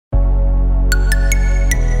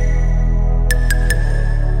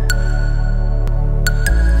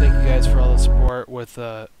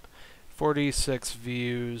with 46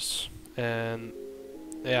 views, and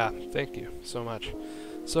yeah, thank you so much.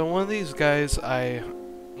 So one of these guys I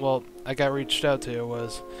got reached out to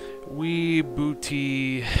was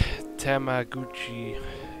Weebooty Tamaguchi.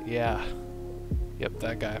 Yeah. Yep,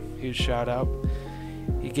 that guy. Huge shout out.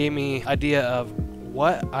 He gave me idea of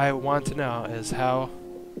what I want to know is how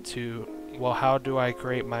do I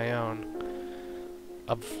create my own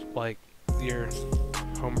of like your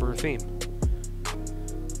homebrew theme,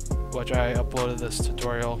 which I uploaded this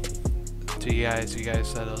tutorial to you guys. You guys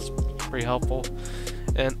said it was pretty helpful,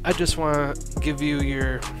 and I just want to give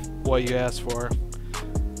you what you asked for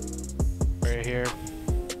right here.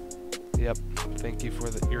 Yep, thank you for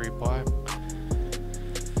your reply.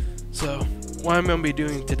 So what I'm going to be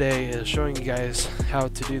doing today is showing you guys how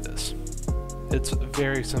to do this. It's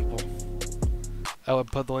very simple. I will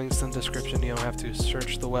put the links in the description. You don't have to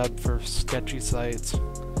search the web for sketchy sites.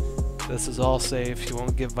 This is all safe. You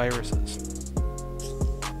won't get viruses.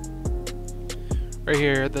 Right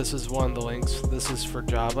here, this is one of the links. This is for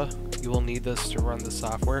Java. You will need this to run the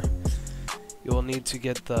software. You will need to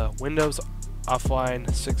get the Windows offline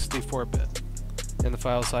 64-bit, and the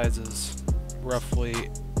file size is roughly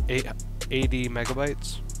 80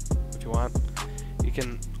 megabytes if you want. You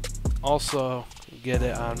can also get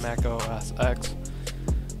it on Mac OS X,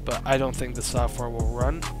 but I don't think the software will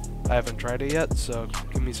run. I haven't tried it yet, so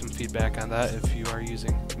give me some feedback on that if you are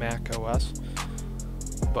using Mac OS.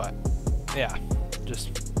 But yeah,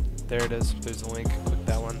 just there it is. There's a link. Click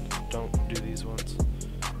that one. Don't do these ones.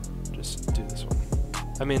 Just do this one.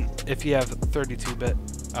 I mean, if you have 32-bit,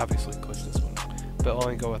 obviously click this one, but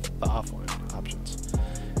only go with the offline options.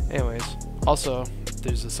 Anyways, also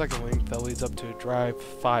there's a second link that leads up to a drive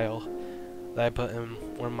file that I put in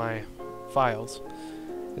one of my files.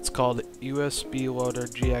 It's called USBLoader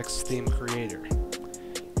GX Theme Creator.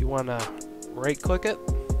 You want to right-click it.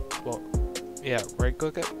 Well, yeah,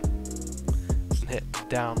 right-click it and hit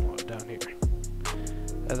download down here,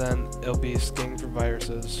 and then it'll be scanning for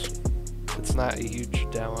viruses. It's not a huge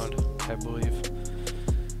download, I believe,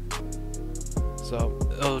 so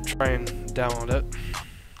it'll try and download it.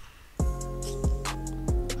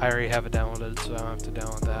 I already have it downloaded, so I don't have to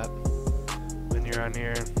download that. When you're on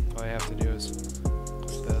here, all you have to do is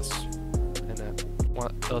click this, and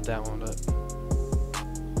it'll download it.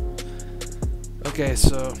 Okay,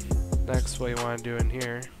 so next what you want to do in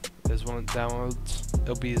here is when it downloads,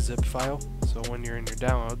 it'll be a zip file. So when you're in your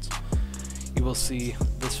downloads, you will see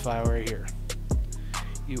this file right here.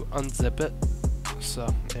 You unzip it,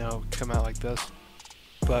 so it'll come out like this.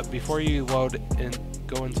 But before you load and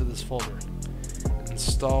go into this folder,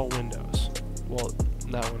 install Windows. Well,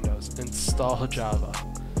 not Windows. Install Java.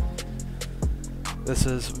 This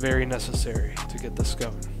is very necessary to get this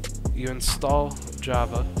going. You install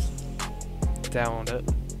Java, download it,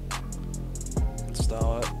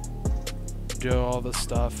 install it, do all this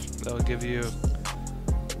stuff. That'll give you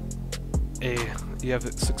you have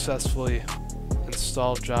successfully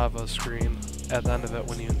installed Java screen at the end of it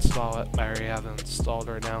when you install it. I already have it installed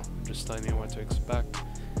right now. I'm just telling you what to expect.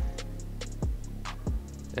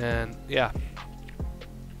 And yeah,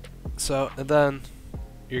 and then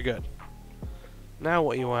you're good. Now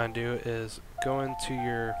what you want to do is go into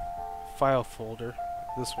your file folder,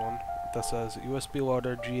 this one that says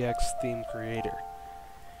USBLoader GX Theme Creator.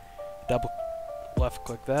 Double left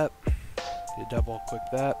click that, you double click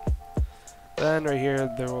that, then right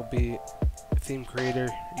here there will be Theme Creator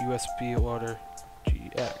USBLoader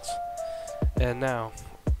GX. And now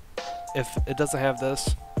if it doesn't have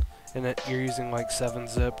this, and you're using like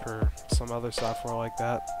 7-zip or some other software like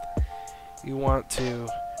that, you want to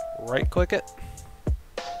right click it,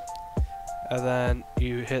 and then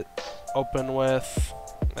you hit open with,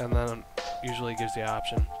 and then usually gives you the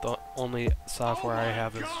option. The only software I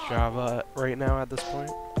have is Java right now at this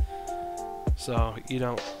point, so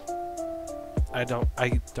I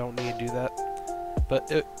don't need to do that, but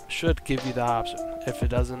it should give you the option. If it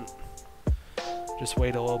doesn't, just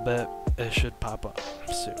wait a little bit. It should pop up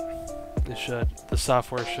soon. It should. The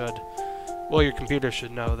software should. Well, your computer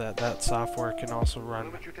should know that that software can also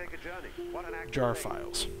run jar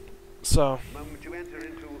files. So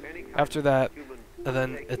after that, and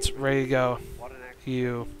then it's ready to go.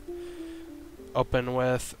 You open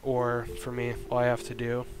with, or for me, all I have to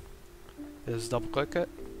do is double click it.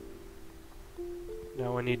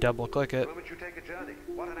 Now when you double click it,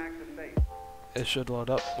 it should load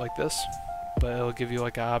up like this, but it'll give you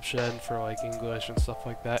like an option for like English and stuff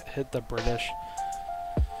like that. Hit the British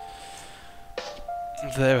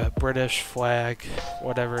flag,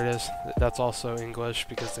 whatever it is. That's also English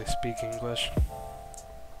because they speak English.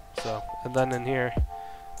 So, and then in here,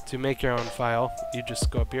 to make your own file, you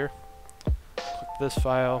just go up here, click this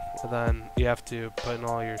file, and then you have to put in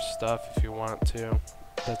all your stuff if you want to.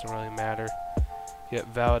 Doesn't really matter. You hit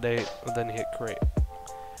validate, and then you hit create.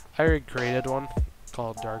 I already created one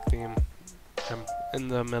called dark theme. I'm in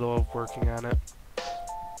the middle of working on it.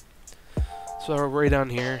 So right down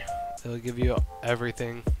here, it'll give you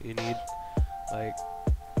everything you need. Like,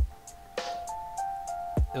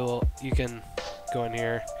 you can go in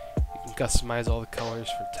here, you can customize all the colors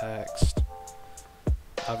for text.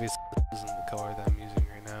 Obviously this isn't the color that I'm using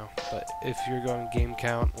right now, but if you're going game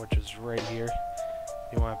count, which is right here,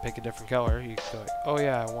 you want to pick a different color, you can go like, oh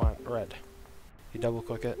yeah, I want red. You double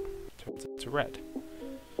click it, turns it to red.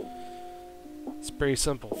 It's pretty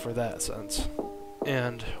simple for that sense.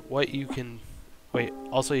 And what you can,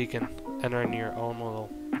 also you can enter in your own little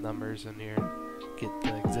numbers in here, get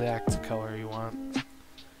the exact color you want.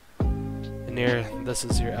 In here, this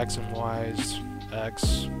is your X and Y's,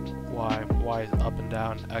 X, Y, Y is up and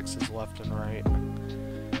down, X is left and right.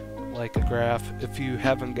 Like a graph. If you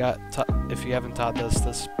haven't taught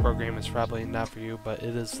this program is probably not for you, but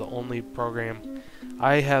it is the only program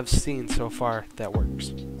I have seen so far that works.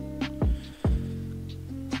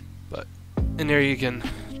 But in there you can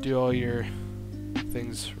do all your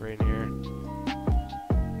things right in here.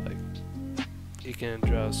 Like, you can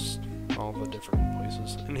adjust all the different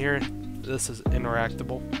places. In here, this is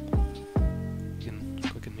interactable. You can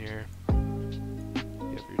click in here.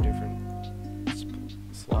 You have your different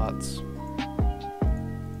slots.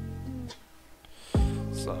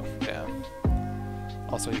 So yeah.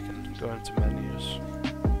 Also, you can go into menus.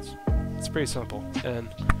 It's pretty simple, and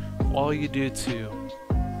all you do to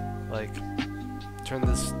like turn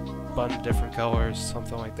this button different colors,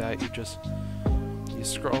 something like that, you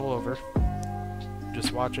scroll over.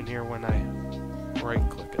 Just watch in here when I right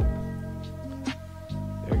click it.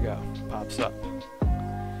 There you go, pops up.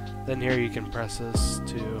 Then here you can press this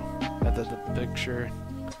to edit the picture,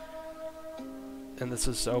 and this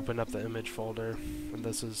is to open up the image folder, and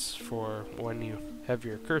this is for when you have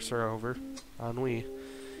your cursor over on Wii,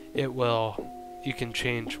 you can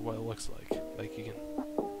change what it looks like. Like you can,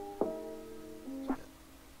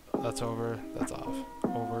 that's over, that's off,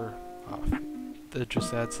 over, off. It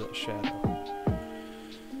just adds that shadow.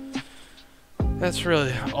 That's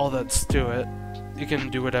really all that's to it. You can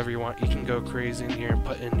do whatever you want. You can go crazy in here and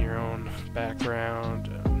put in your own background.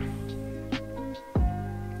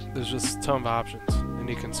 There's just a ton of options, and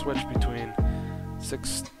you can switch between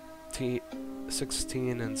 16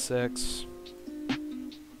 and 6.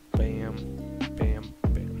 Bam, bam,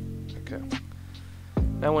 bam. Okay.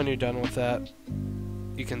 Now when you're done with that,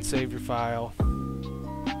 you can save your file,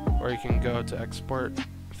 or you can go to export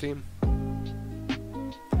theme.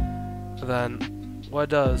 Then what it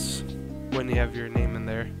does when you have your name in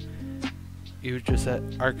there, you just hit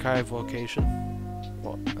archive location,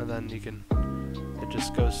 and then it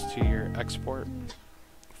just goes to your export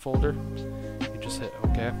folder. You just hit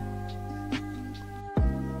OK,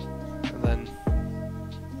 and then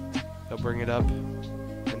it'll bring it up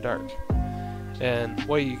in dark. And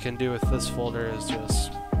what you can do with this folder is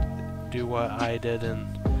just do what I did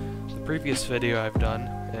in the previous video I've done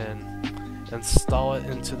and install it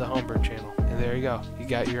into the Homebrew channel. And there you go, you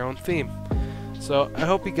got your own theme. So I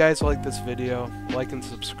hope you guys like this video. Like and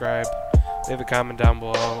subscribe. Leave a comment down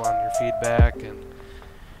below on your feedback and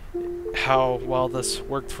how well this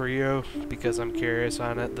worked for you, because I'm curious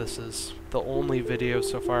on it. This is the only video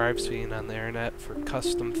so far I've seen on the internet for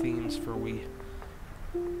custom themes for Wii.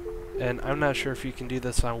 And I'm not sure if you can do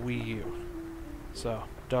this on Wii U. So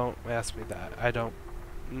don't ask me that. I don't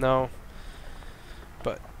know.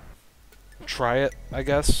 But try it, I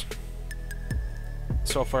guess.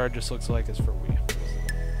 So far it just looks like it's for Wii.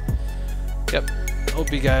 Yep.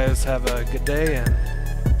 Hope you guys have a good day, and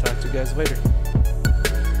talk to you guys later.